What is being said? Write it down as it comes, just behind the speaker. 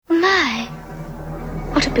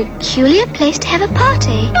What a peculiar place to have a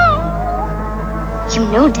party. You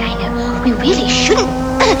know, Dinah, we really shouldn't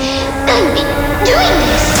be doing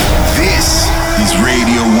this. This is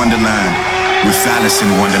Radio Wonderland with Alice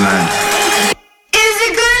in Wonderland. Is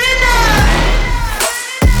it good enough?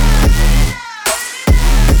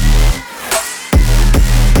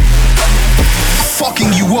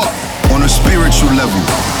 Fucking you up on a spiritual level.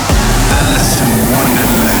 Alice in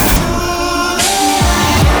Wonderland.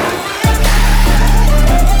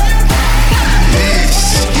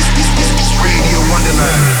 This is Radio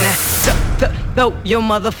Wonderland. Throw your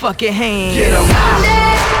motherfucking hands. Get 'em.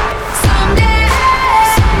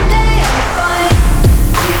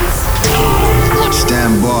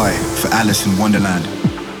 Stand by for Alice in Wonderland.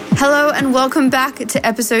 Hello and welcome back to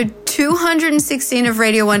episode 216 of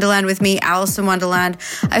Radio Wonderland with me, Alice in Wonderland.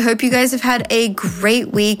 I hope you guys have had a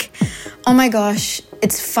great week. Oh my gosh,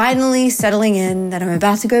 it's finally settling in that I'm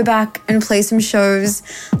about to go back and play some shows.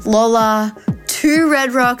 Lola, 2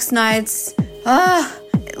 Red Rocks nights.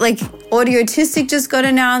 Audiotistic just got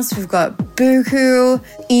announced. We've got Buku,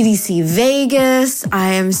 EDC Vegas.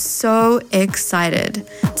 I am so excited.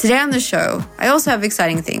 Today on the show, I also have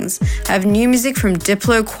exciting things. I have new music from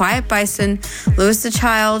Diplo, Quiet Bison, Louis the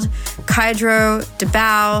Child, Kydro,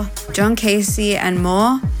 DeBow, John Casey, and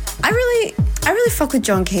more. I really fuck with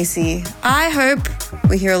John Casey. I hope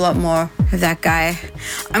we hear a lot more of that guy.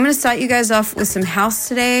 I'm going to start you guys off with some house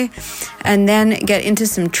today and then get into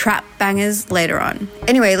some trap bangers later on.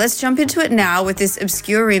 Anyway, let's jump into it now with this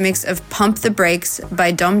obscure remix of Pump the Brakes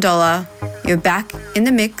by Dom Dollar. You're back in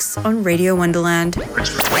the mix on Radio Wonderland.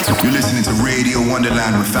 You're listening to Radio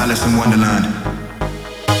Wonderland with Alice in Wonderland.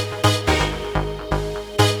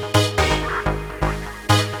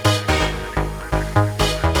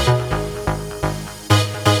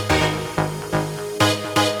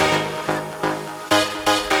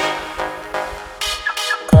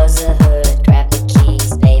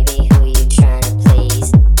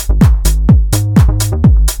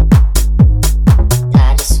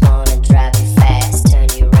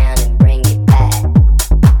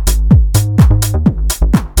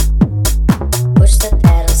 Push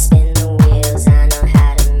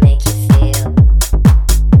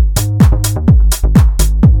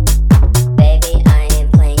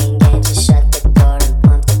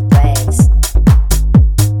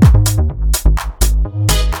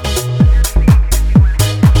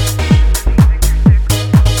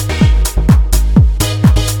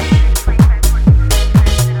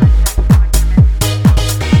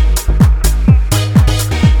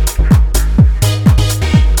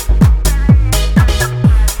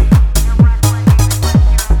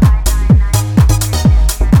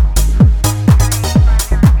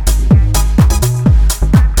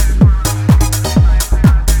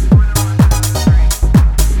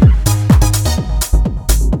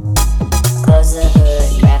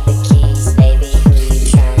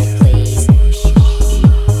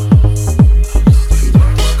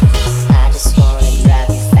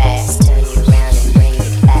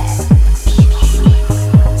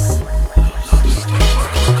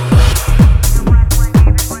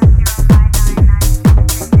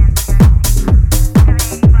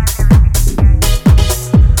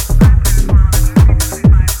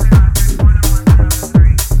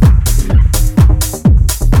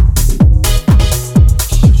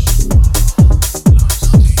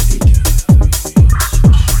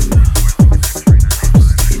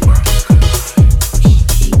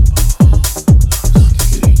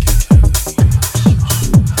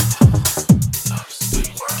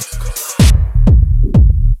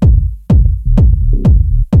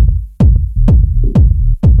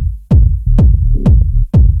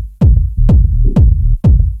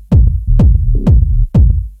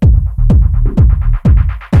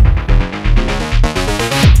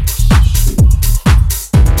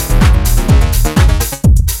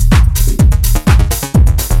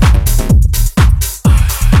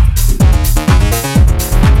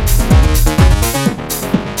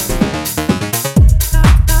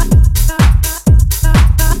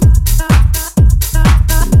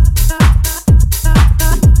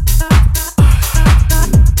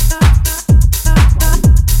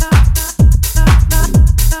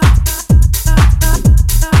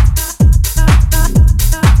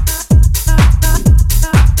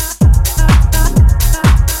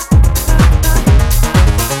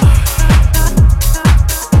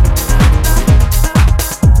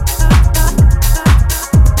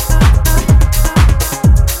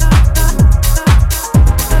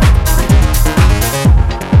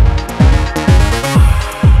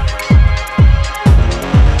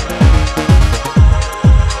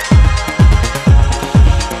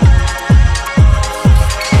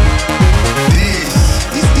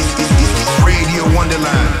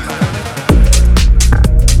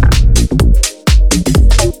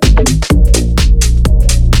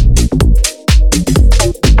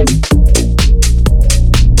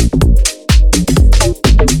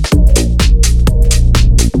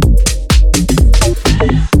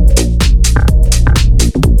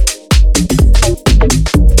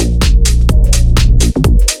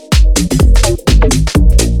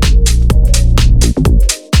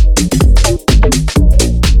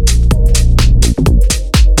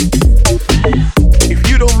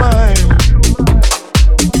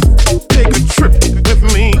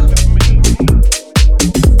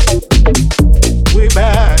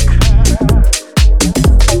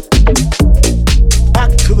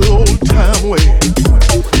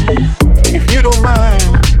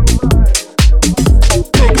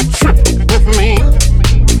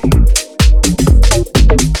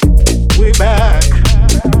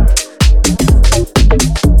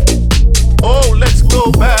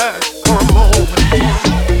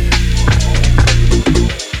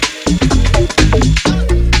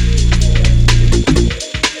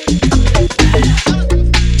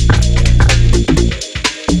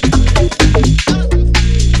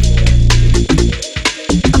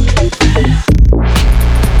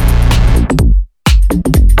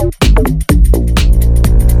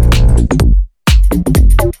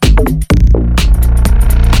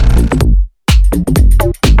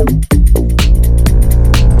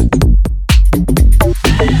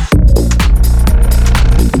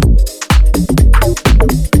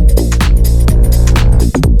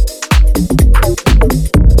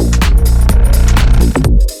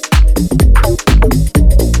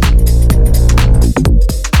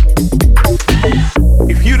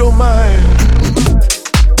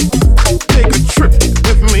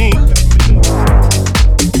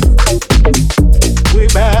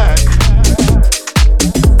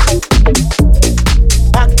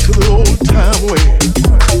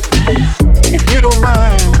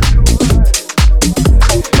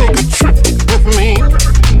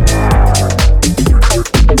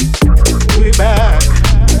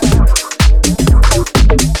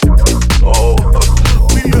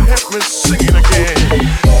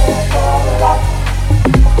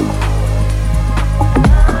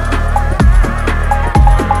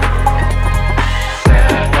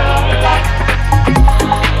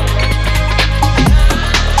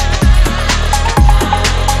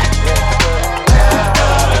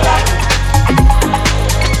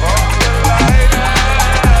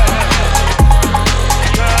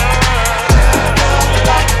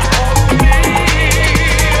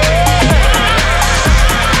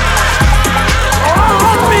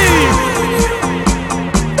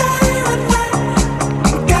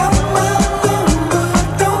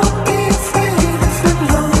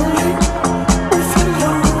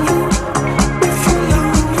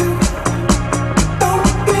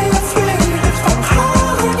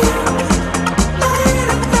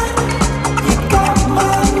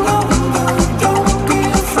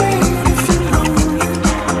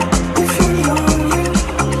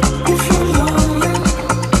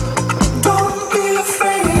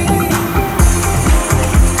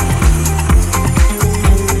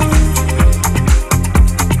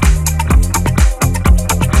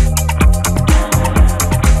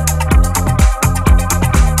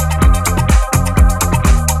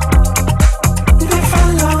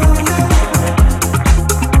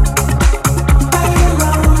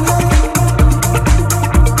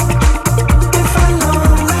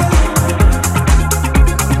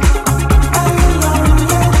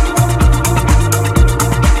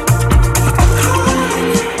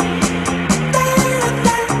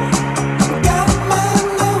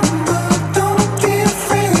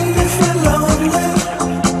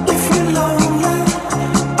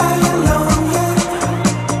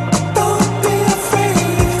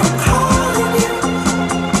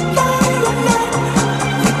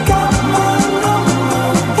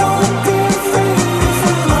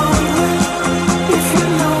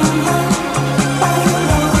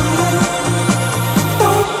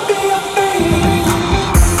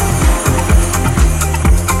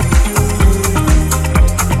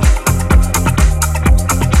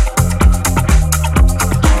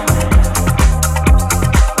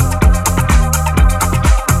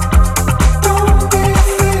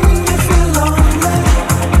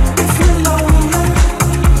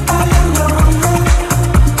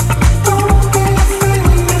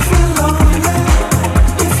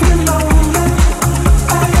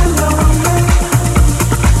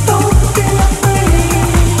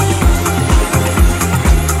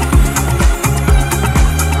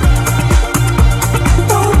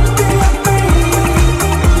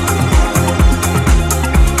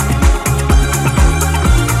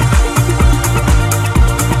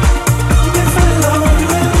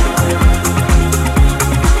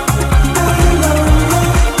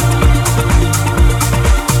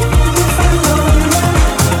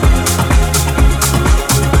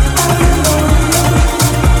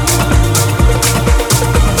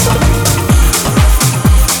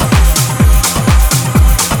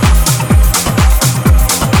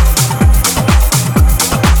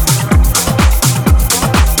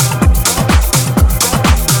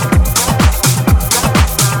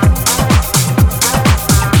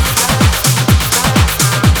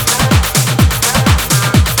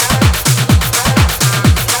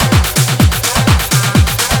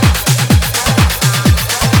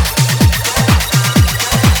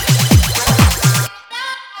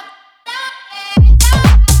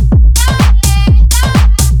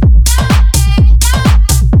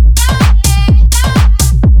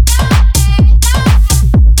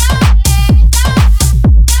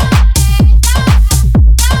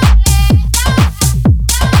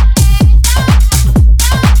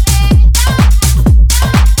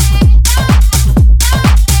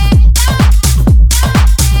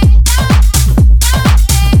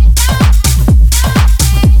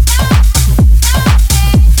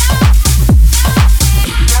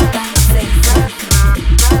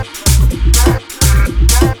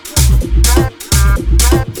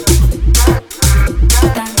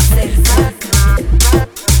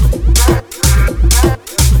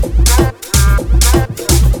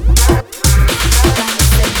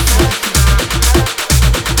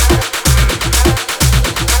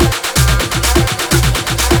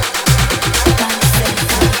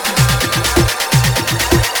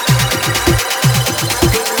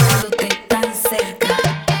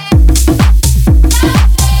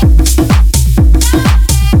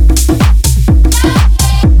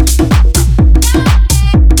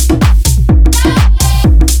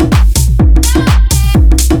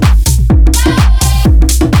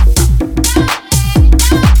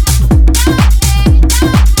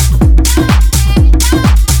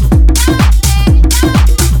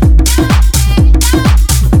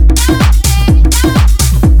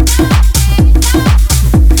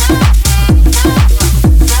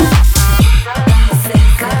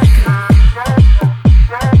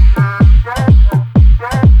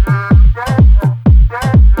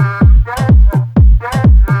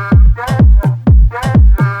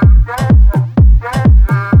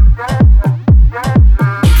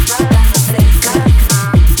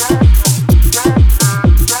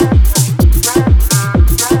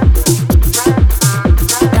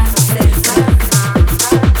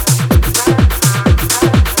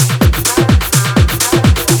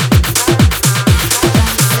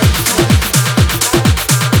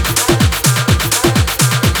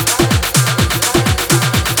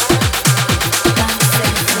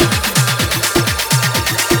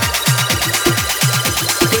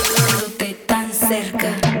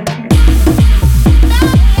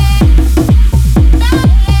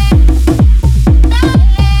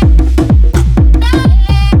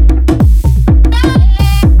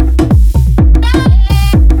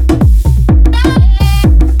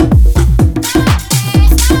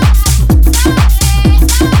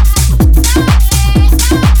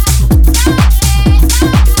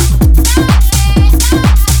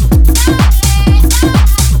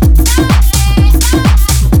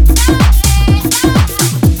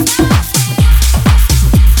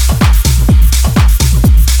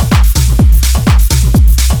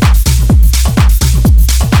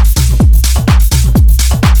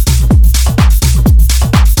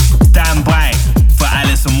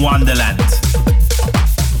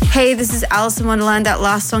Hey, this is Alice in Wonderland. That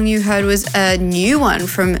last song you heard was a new one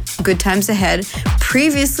from Good Times Ahead,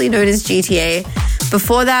 previously known as GTA.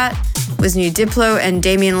 Before that was new Diplo and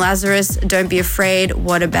Damian Lazarus, Don't Be Afraid,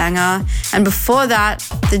 what a banger. And before that,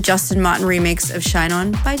 the Justin Martin remix of Shine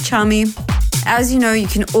On by Charmy. As you know, you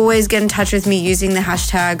can always get in touch with me using the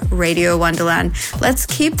hashtag Radio Wonderland. Let's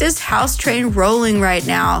keep this house train rolling right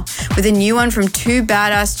now with a new one from two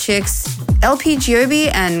badass chicks, LP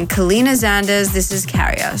Giobbi and Kalina Zanders. This is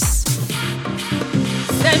Carry Us.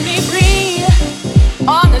 Set me free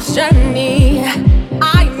on this journey.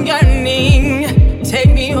 I'm yearning.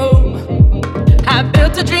 Take me home. I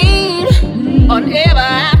built a dream on ever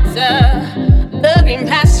after. The green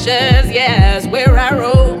pastures, yes, where I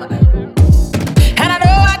roam. And I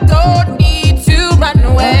know I don't need to run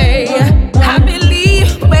away. I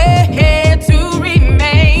believe we're here to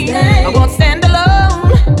remain. I won't stand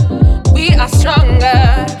alone. We are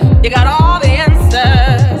stronger. You got all the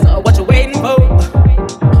answers. What you waiting for?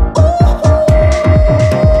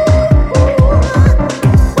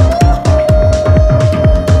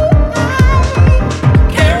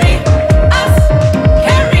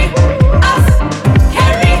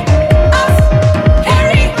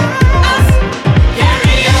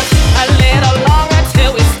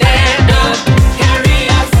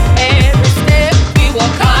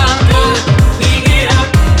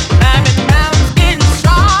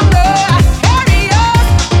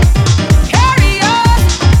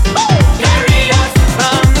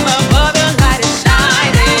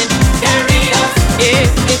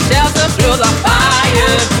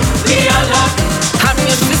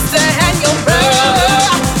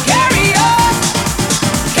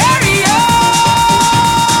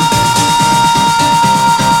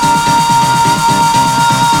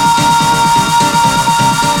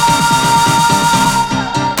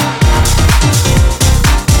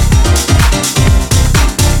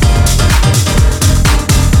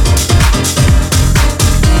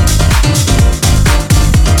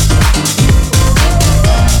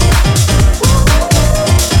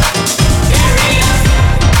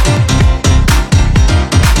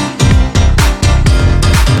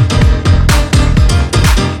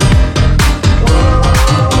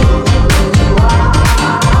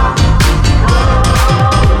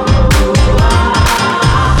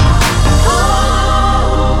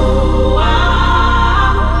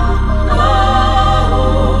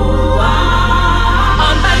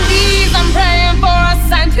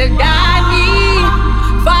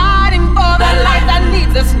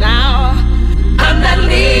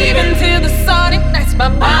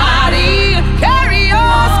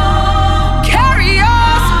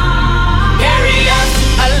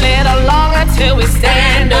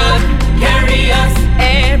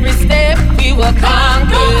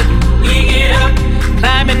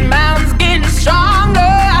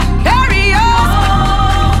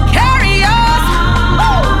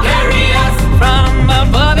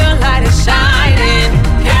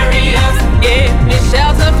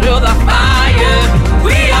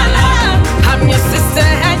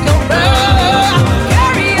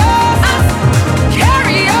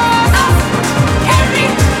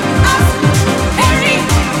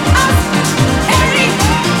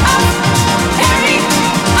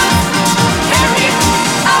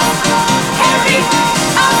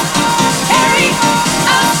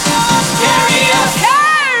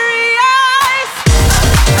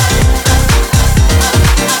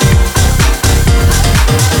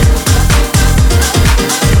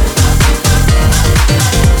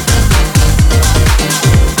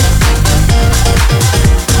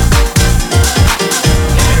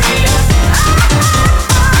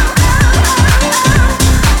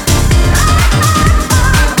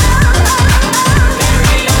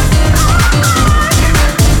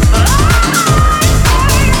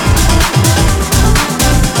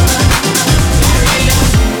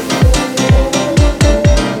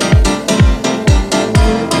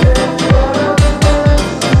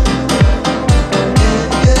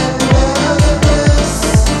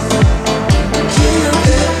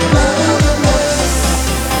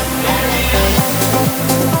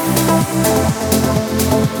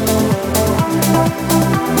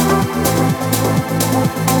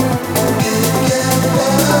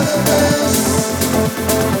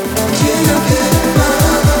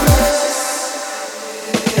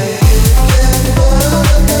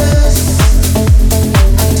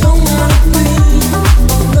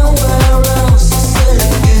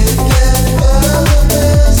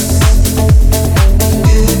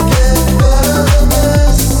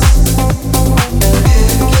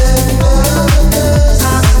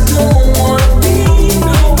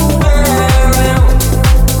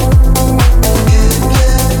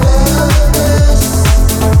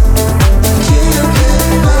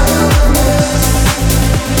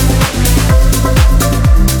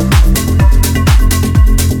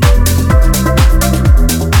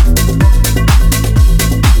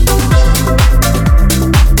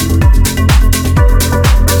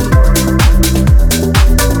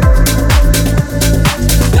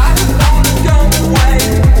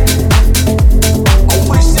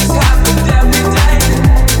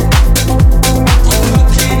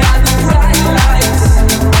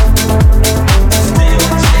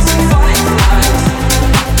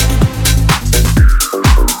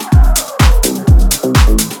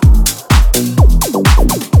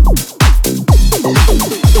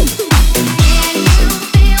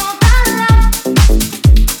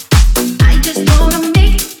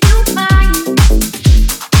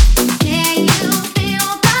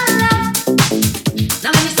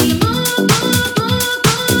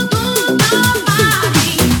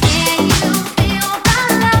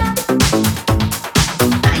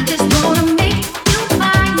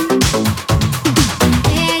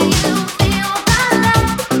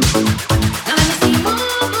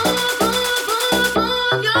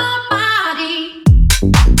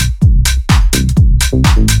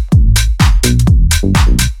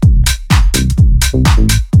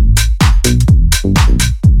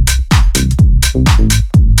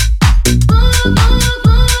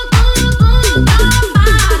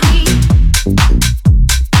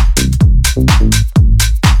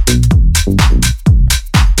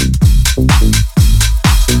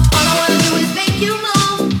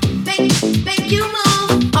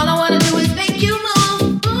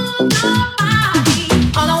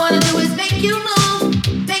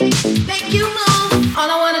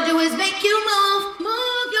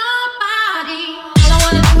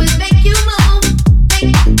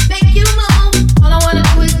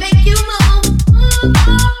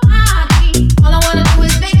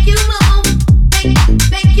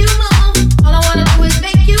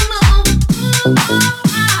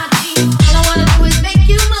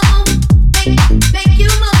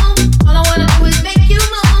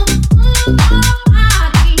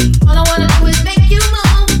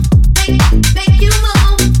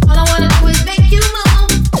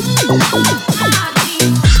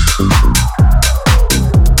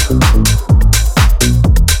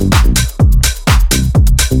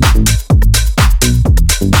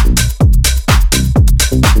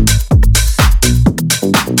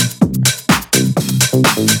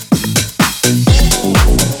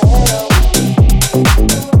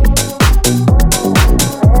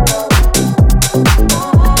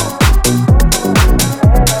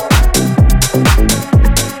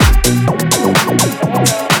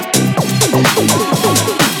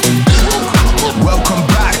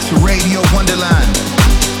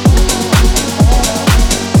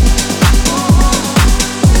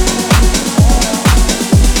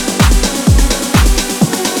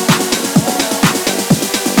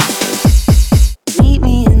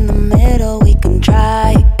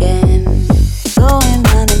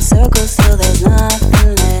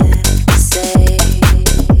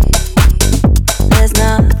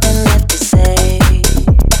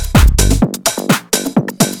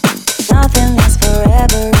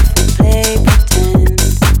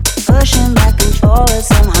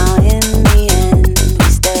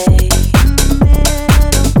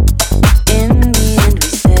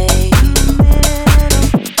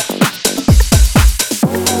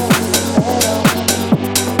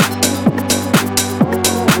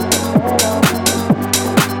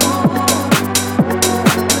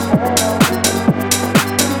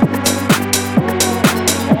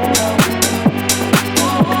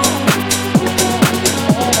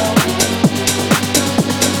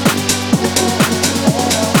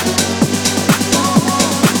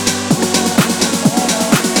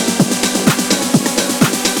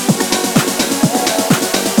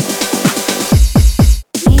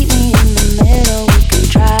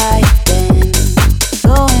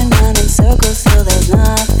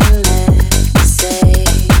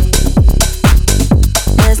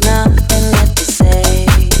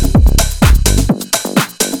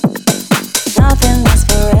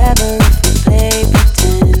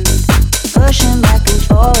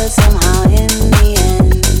 somehow in the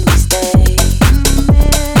end we stay.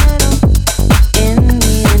 In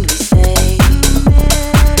the end we stay.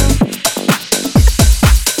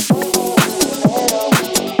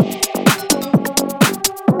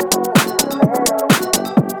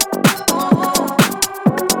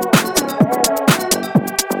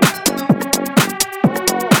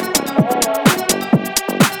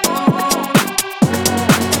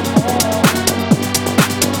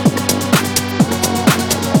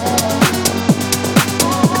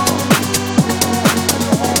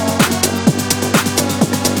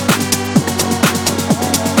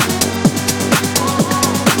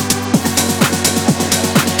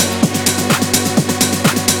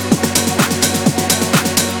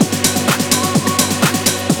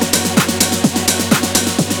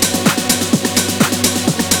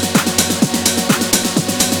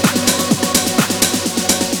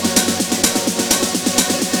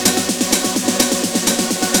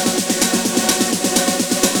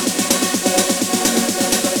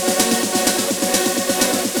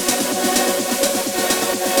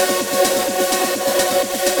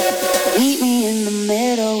 Meet me in the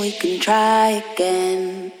middle, we can try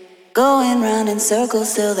again. Going round in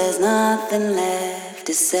circles till there's nothing left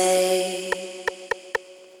to say.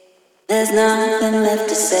 There's nothing left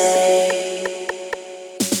to say.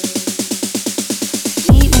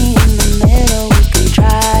 Meet me in the middle, we can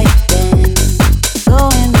try again.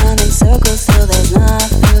 Going round in circles till there's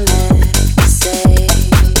nothing left to say.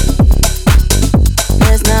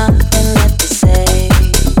 There's nothing left to say.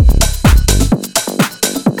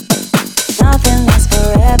 Nothing lasts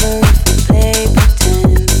forever if we play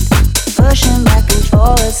pretend. Pushing back and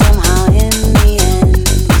forward, somehow in the end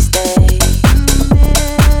we stay.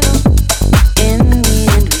 In the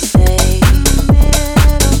end we stay.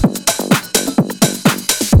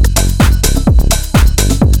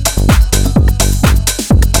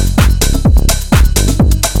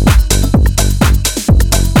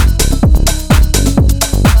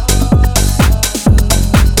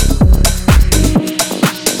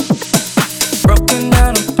 Broken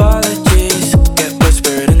down apologies get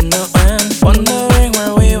whispered in the wind. Wondering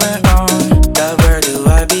where we went wrong. God, where do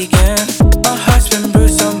I begin? My heart's been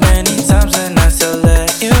bruised so many times, and I still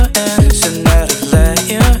let you in. Should never let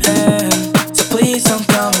you in. So please don't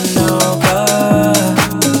come over.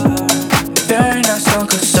 If you're not stone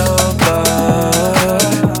cold sober,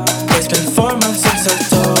 it's been 4 months since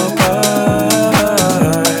October.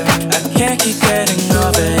 I can't keep getting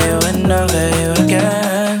over you and over you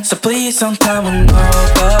again. So please don't come over.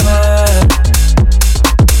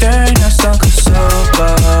 If you're not stone cold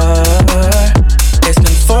sober, it's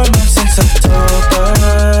been 4 months since October.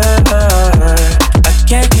 I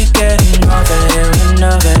can't keep getting over you and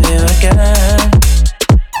over you again.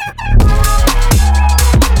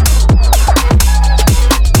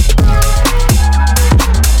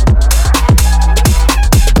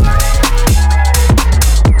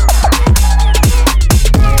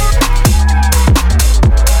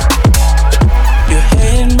 You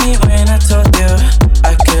hated me when I told you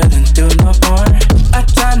I couldn't do no more. I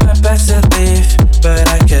tried my best to leave, but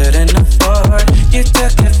I couldn't afford. You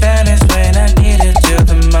took advantage when I needed you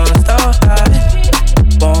the most. Oh, I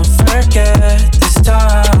won't forget this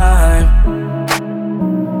time.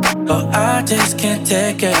 Oh, I just can't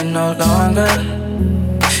take it no longer.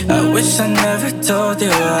 I wish I never told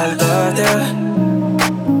you I loved you.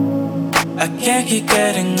 I can't keep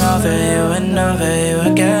getting over you and over you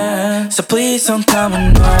again. So please don't come over.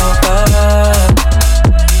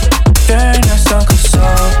 If you're not stone cold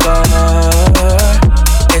sober,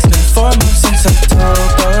 it's been 4 months since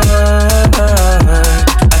October.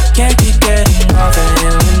 I can't keep getting over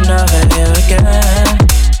you and over you again.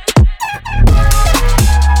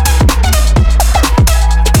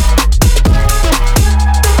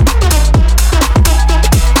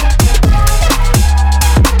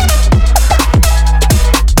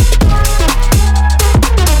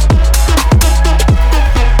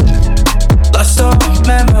 Lost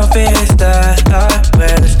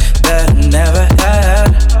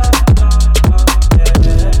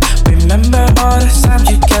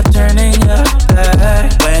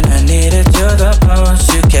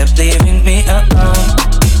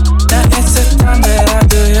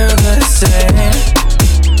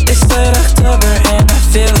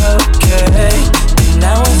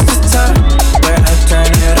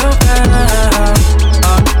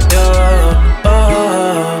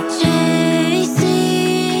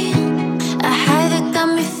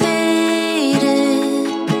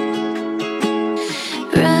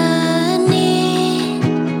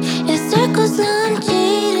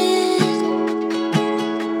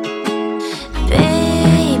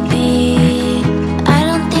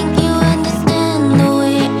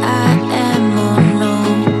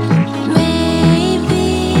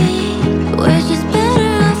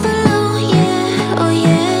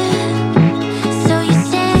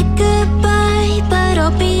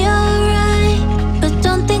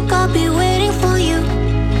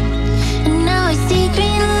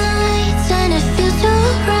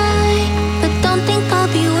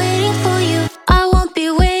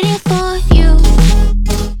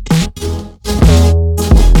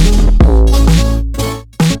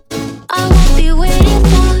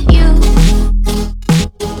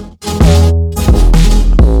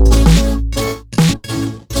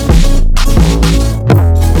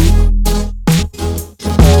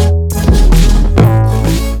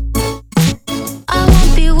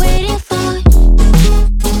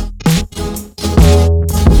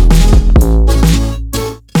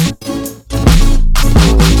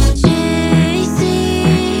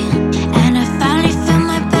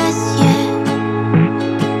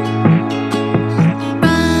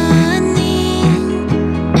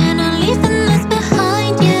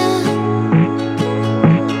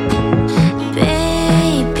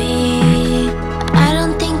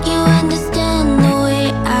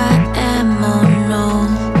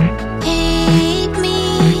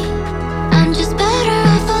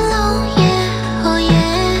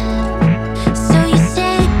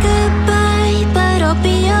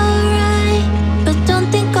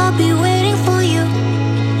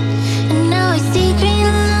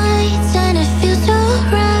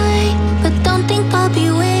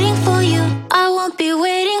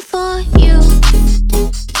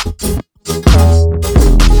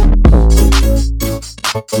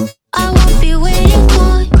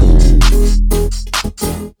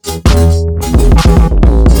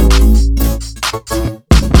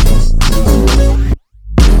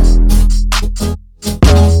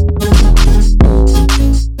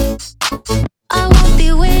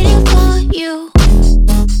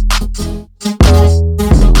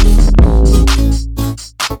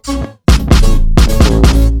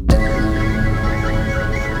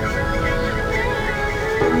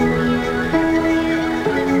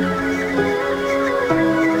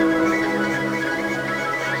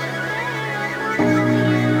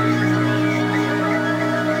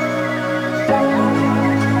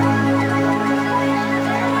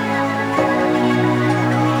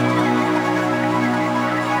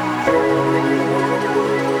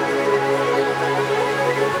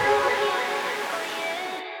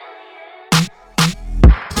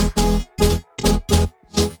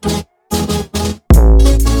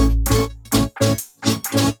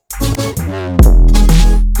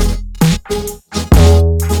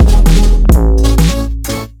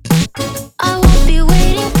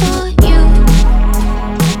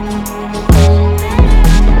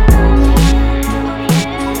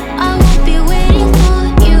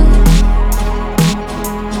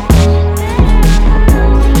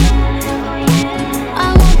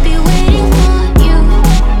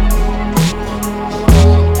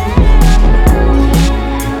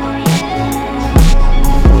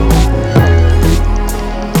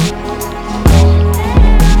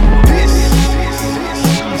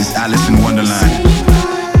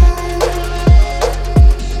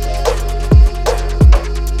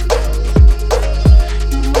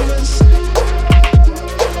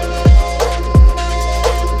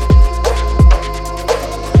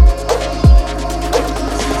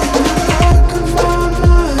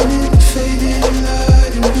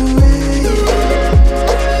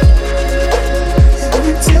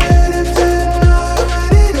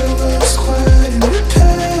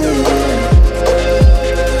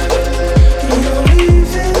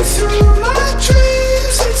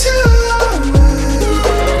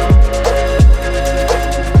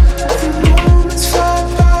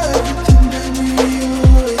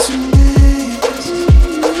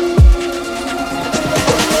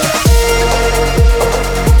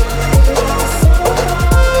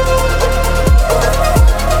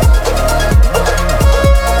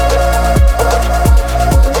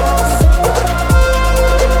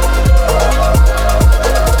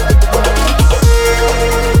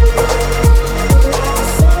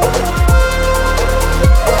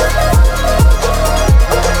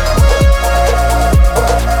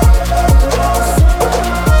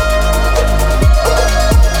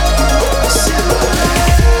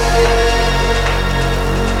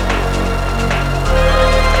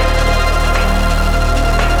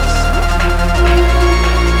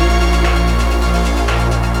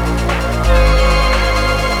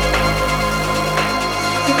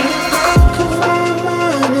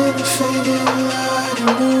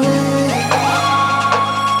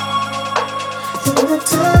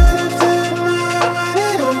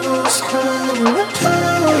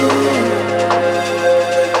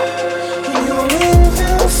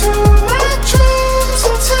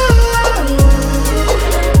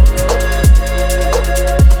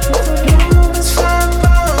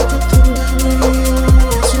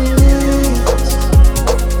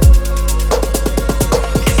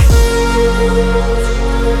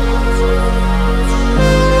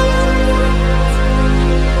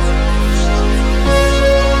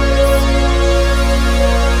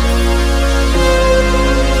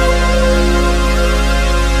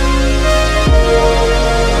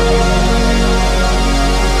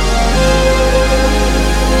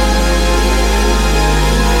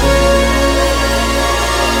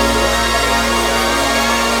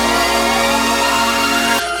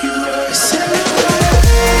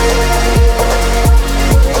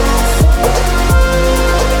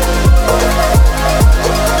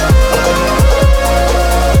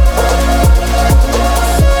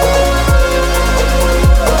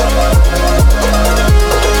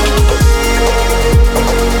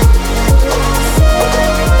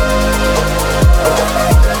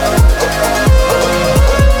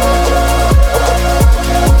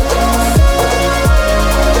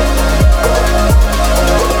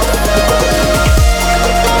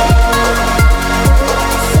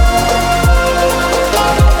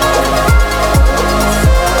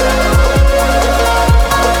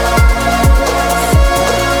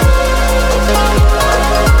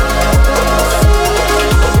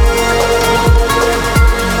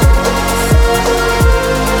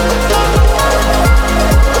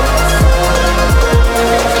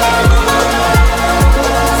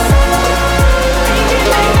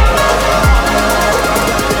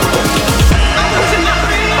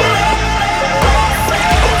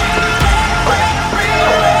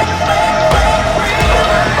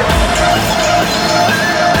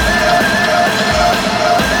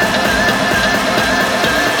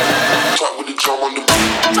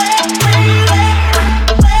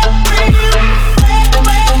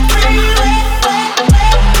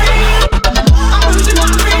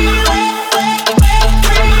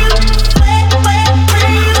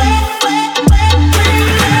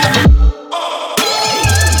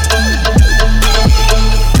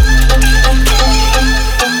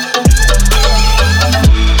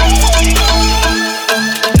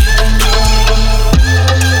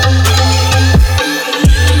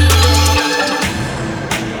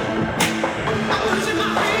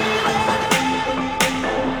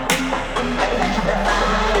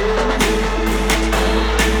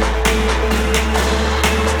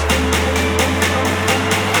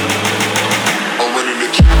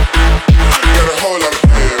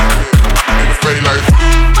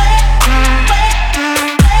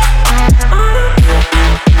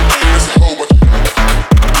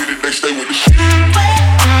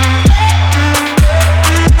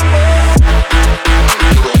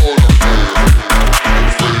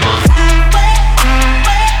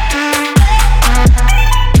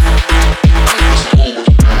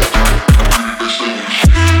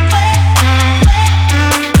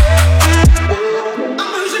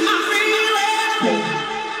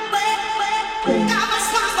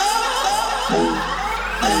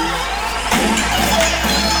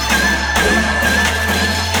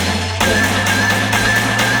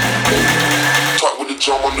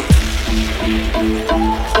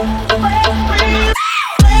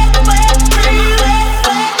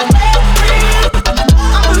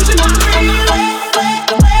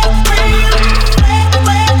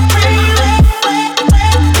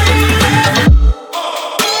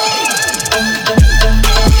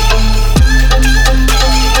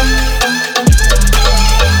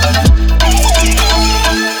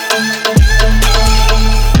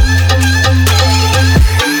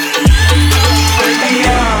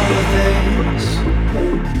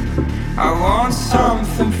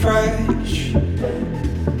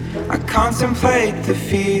contemplate the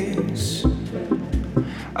fears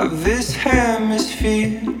of this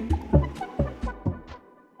hemisphere.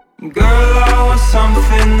 Girl, I want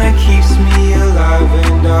something that keeps me alive,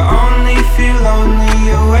 and I only feel lonely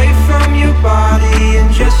away from your body. And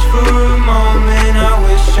just for a moment, I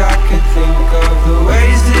wish I could think of the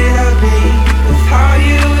ways that I'd be without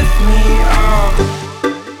you with me.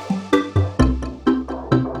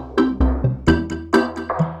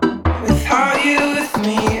 Without you with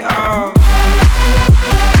me.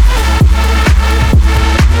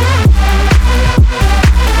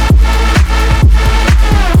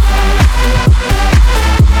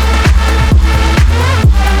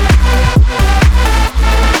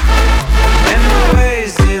 And the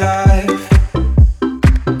ways that I've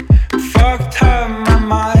fucked up my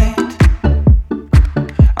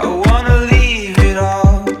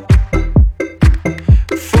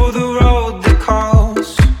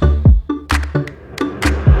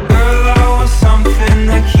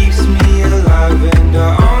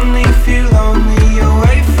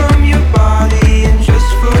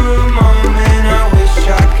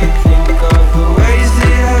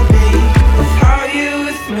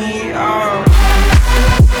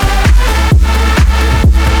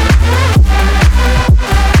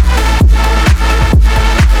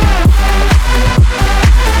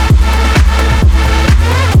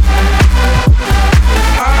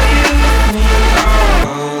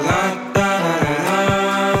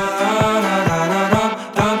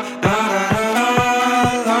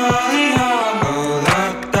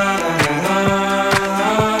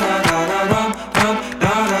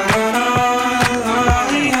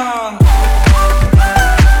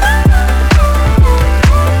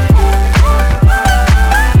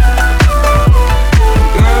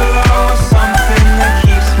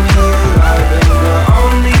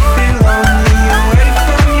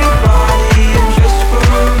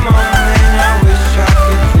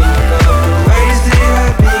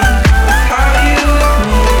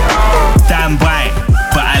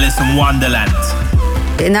Wonderland.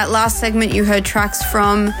 In that last segment, you heard tracks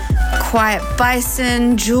from Quiet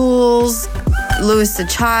Bison, Jules, Louis the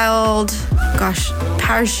Child,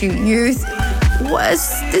 Parachute Youth.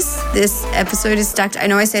 This episode is stacked. I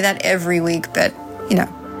know I say that every week, but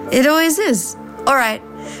it always is. All right,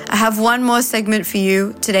 I have one more segment for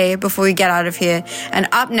you today before we get out of here. And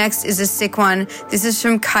up next is a sick one. This is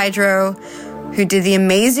from Kydro, who did the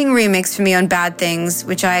amazing remix for me on Bad Things,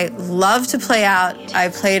 which I love to play out. I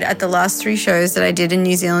played at the last 3 shows that I did in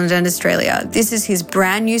New Zealand and Australia. This is his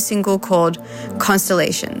brand new single called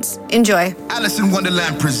Constellations. Enjoy. Alice in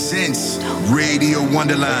Wonderland presents Radio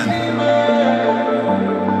Wonderland.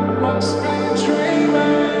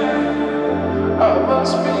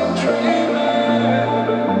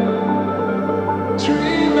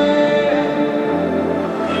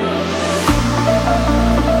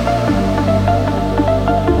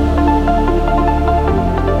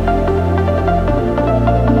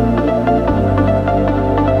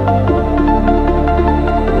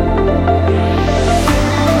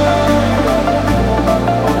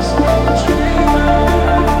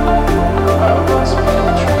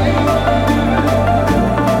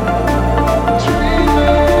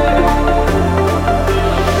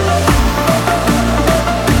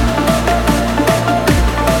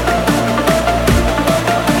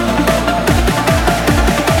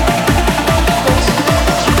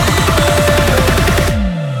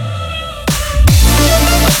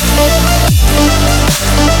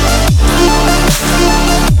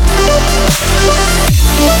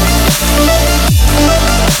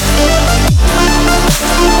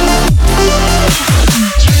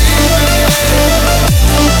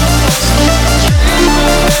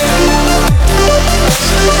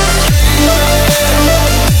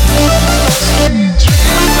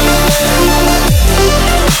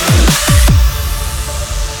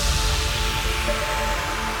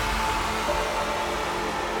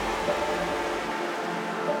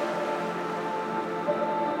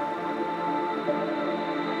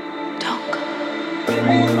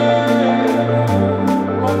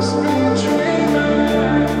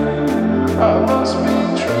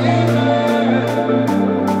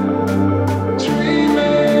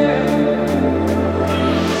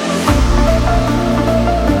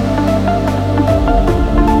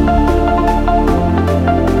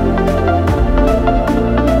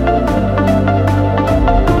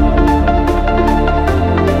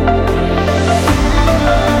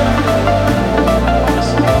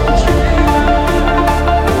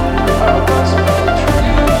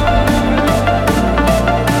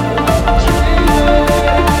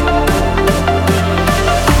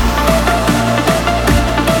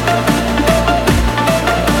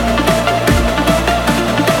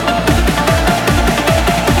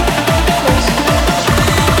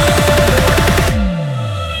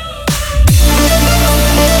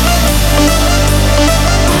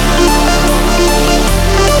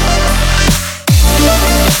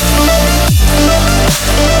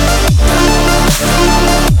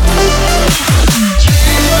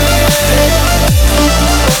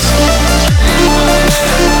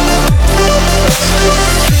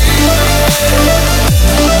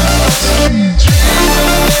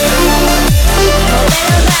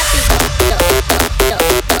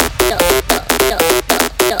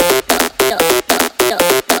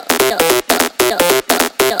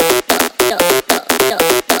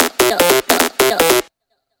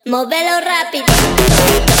 Móvelo rápido.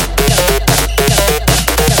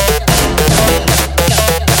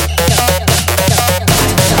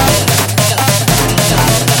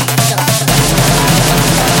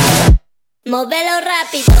 Móvelo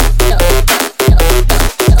rápido.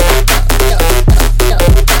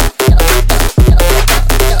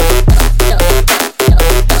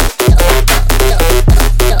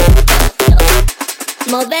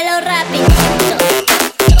 Móvelo rápido.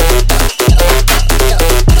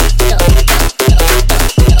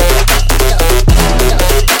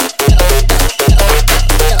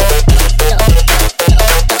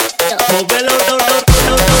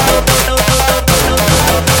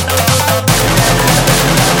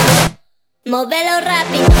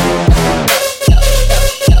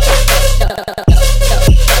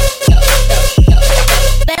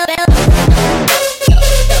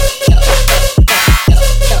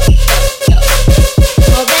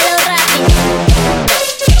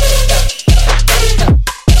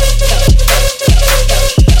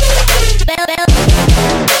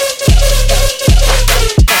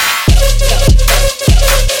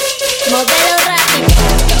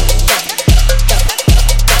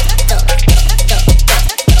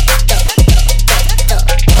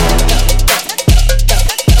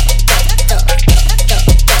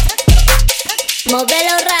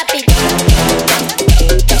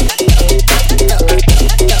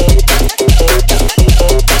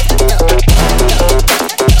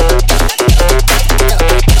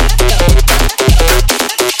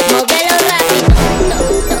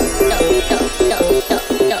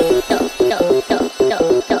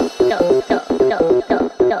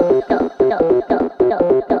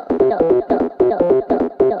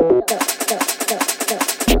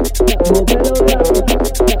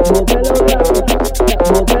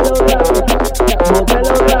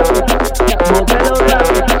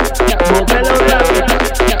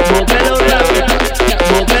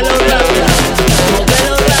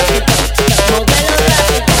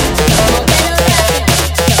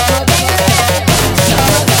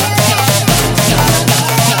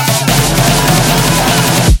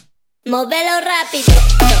 Móvelo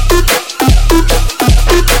rápido.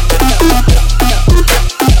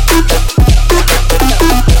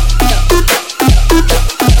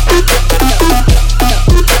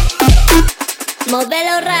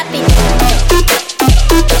 Móvelo rápido.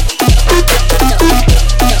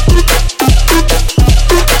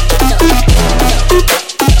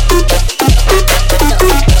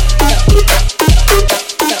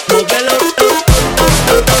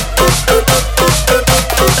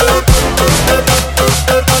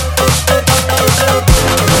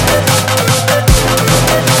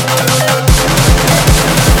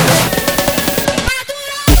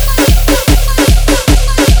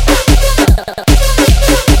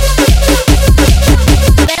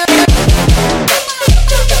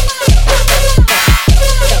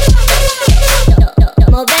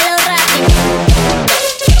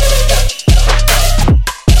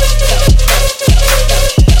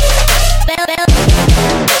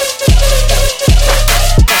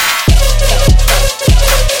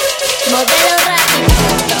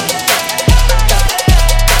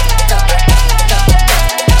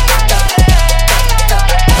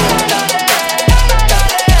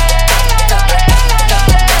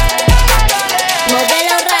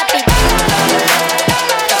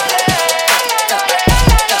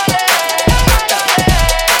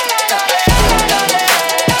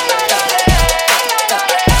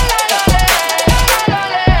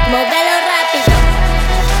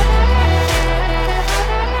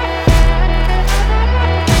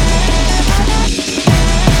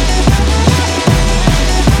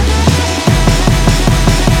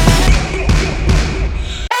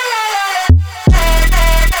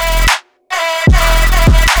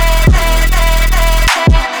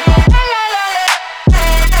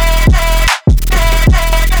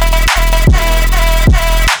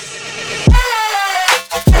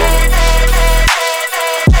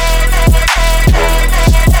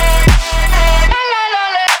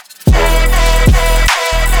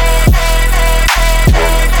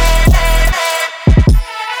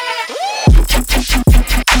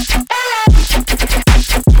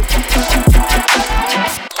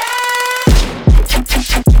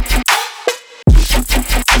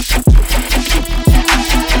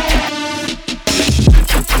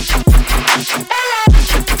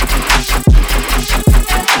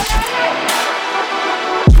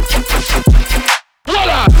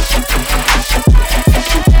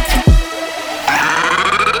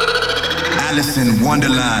 Alice in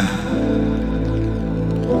Wonderland.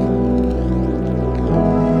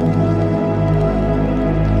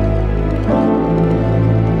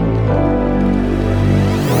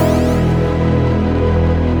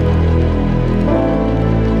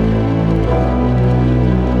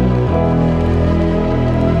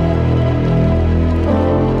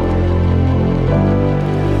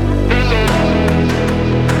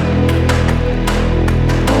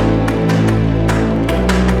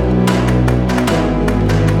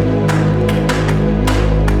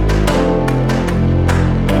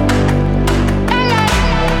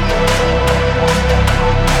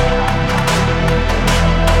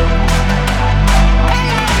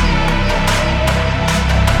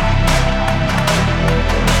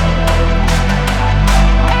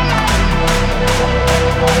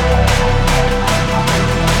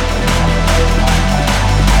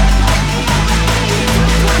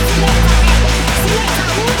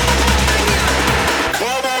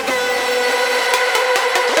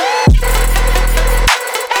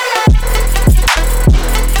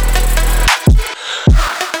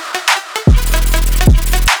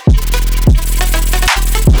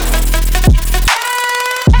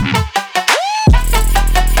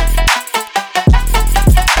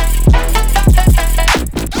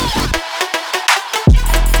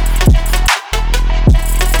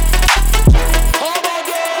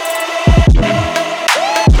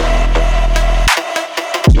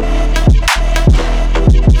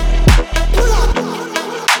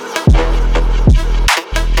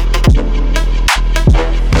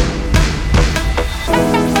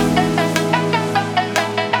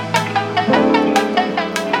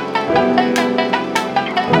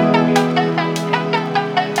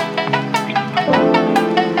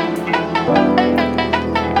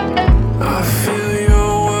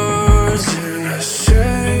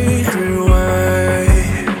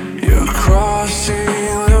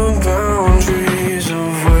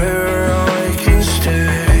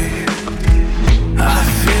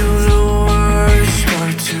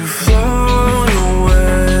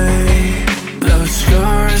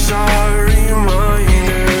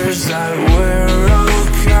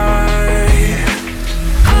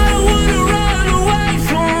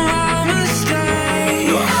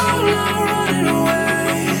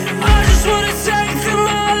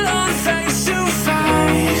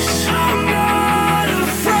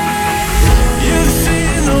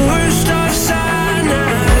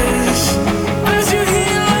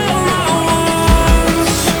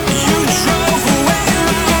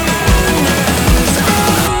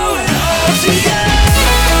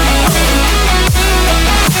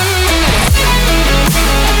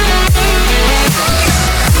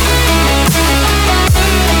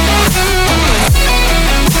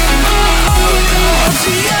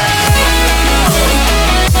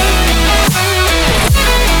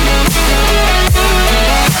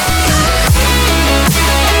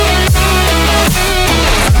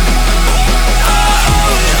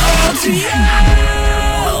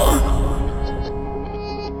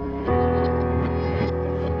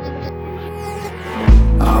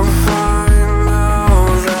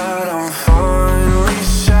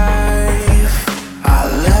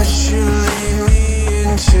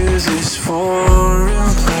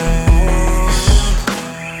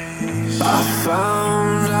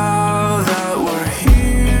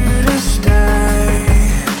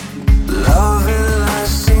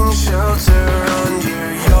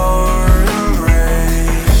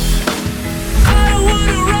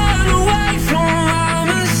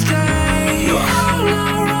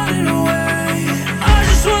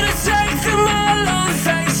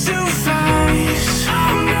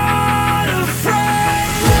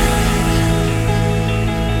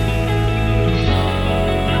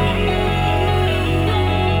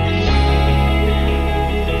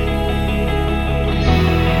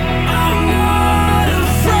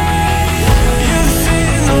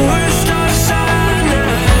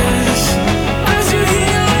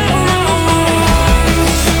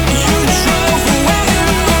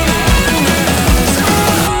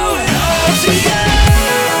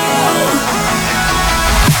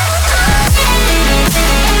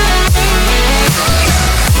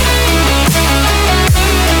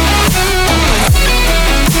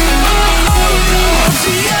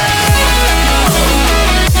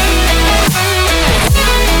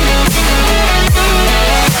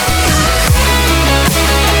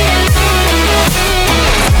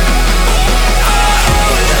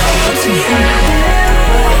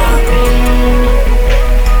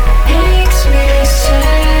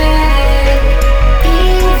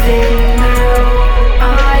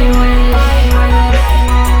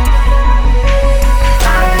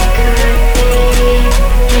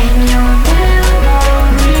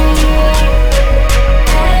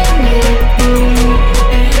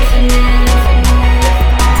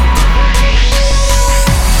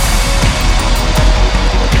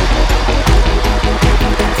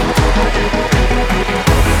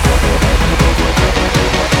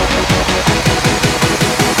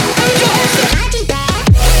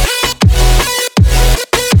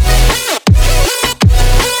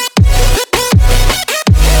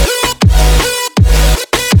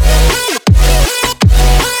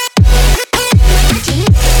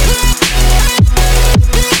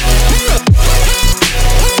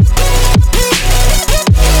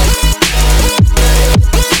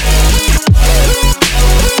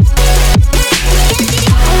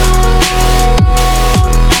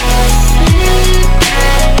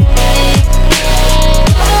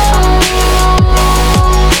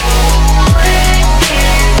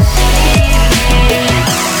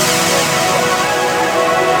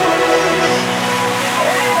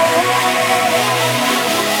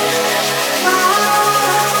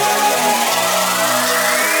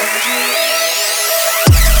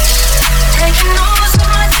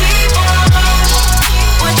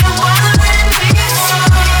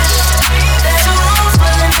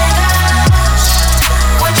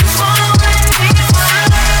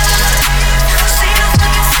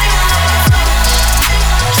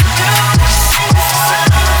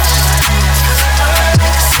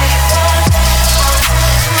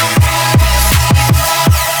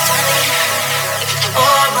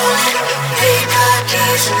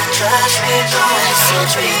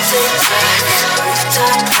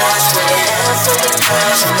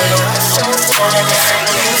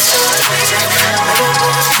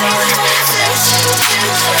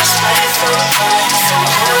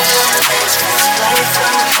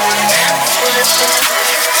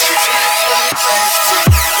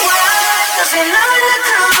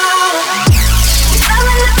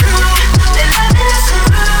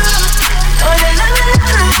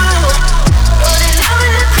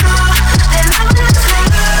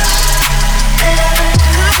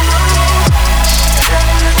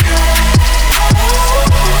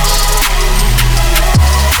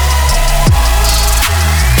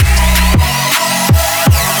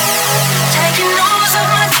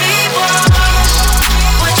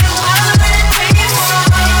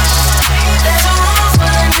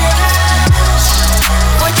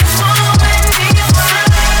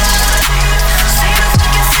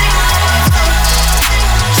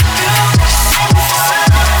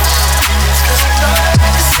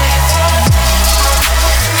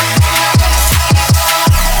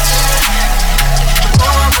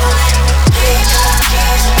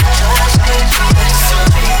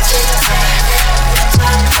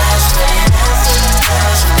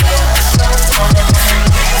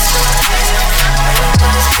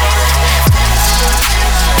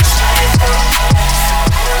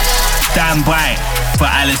 Dan Bright for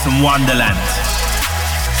Alice in Wonderland.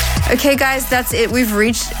 Okay, guys, that's it. We've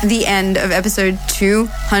reached the end of episode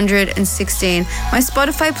 216. My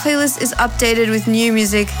Spotify playlist is updated with new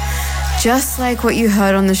music, just like what you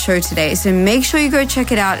heard on the show today. So make sure you go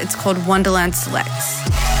check it out. It's called Wonderland Selects.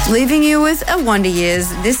 Leaving you with a Wonder Years.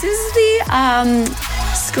 This is the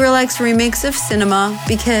Skrillex remix of Cinema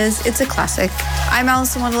because it's a classic. I'm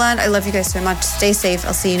Alice in Wonderland. I love you guys so much. Stay safe.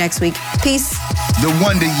 I'll see you next week. Peace. The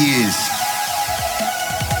Wonder Years.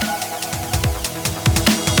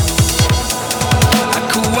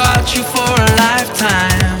 Watch you for a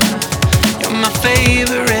lifetime. You're my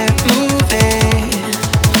favorite movie.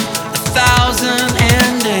 1,000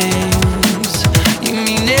 endings. You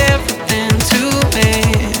mean everything to me.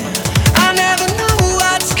 I never know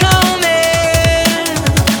what's coming.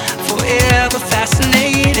 Forever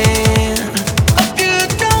fascinating. Hope you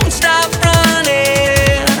don't stop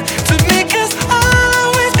running to me, 'cause I'll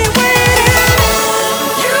always be waiting.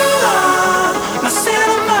 You are my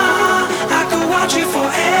cinema. I could watch you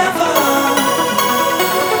forever.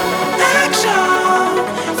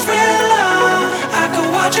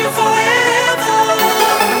 You forever.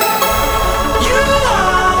 You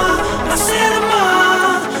are my cinema,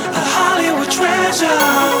 a Hollywood treasure.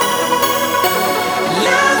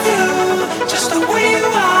 Love you just the way you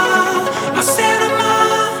are, my cinema,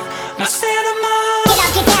 my cinema. Get up,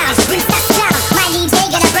 get down, Bruce, that's down. My DJ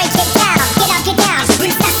gonna break it down. Get up, get down,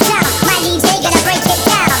 Bruce, that's down. My DJ gonna break it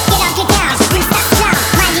down. Get up, get down, Bruce, that's down.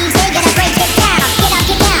 My DJ gonna break it down. Get up,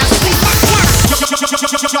 get down, Bruce, that's down.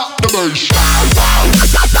 Drop the bass.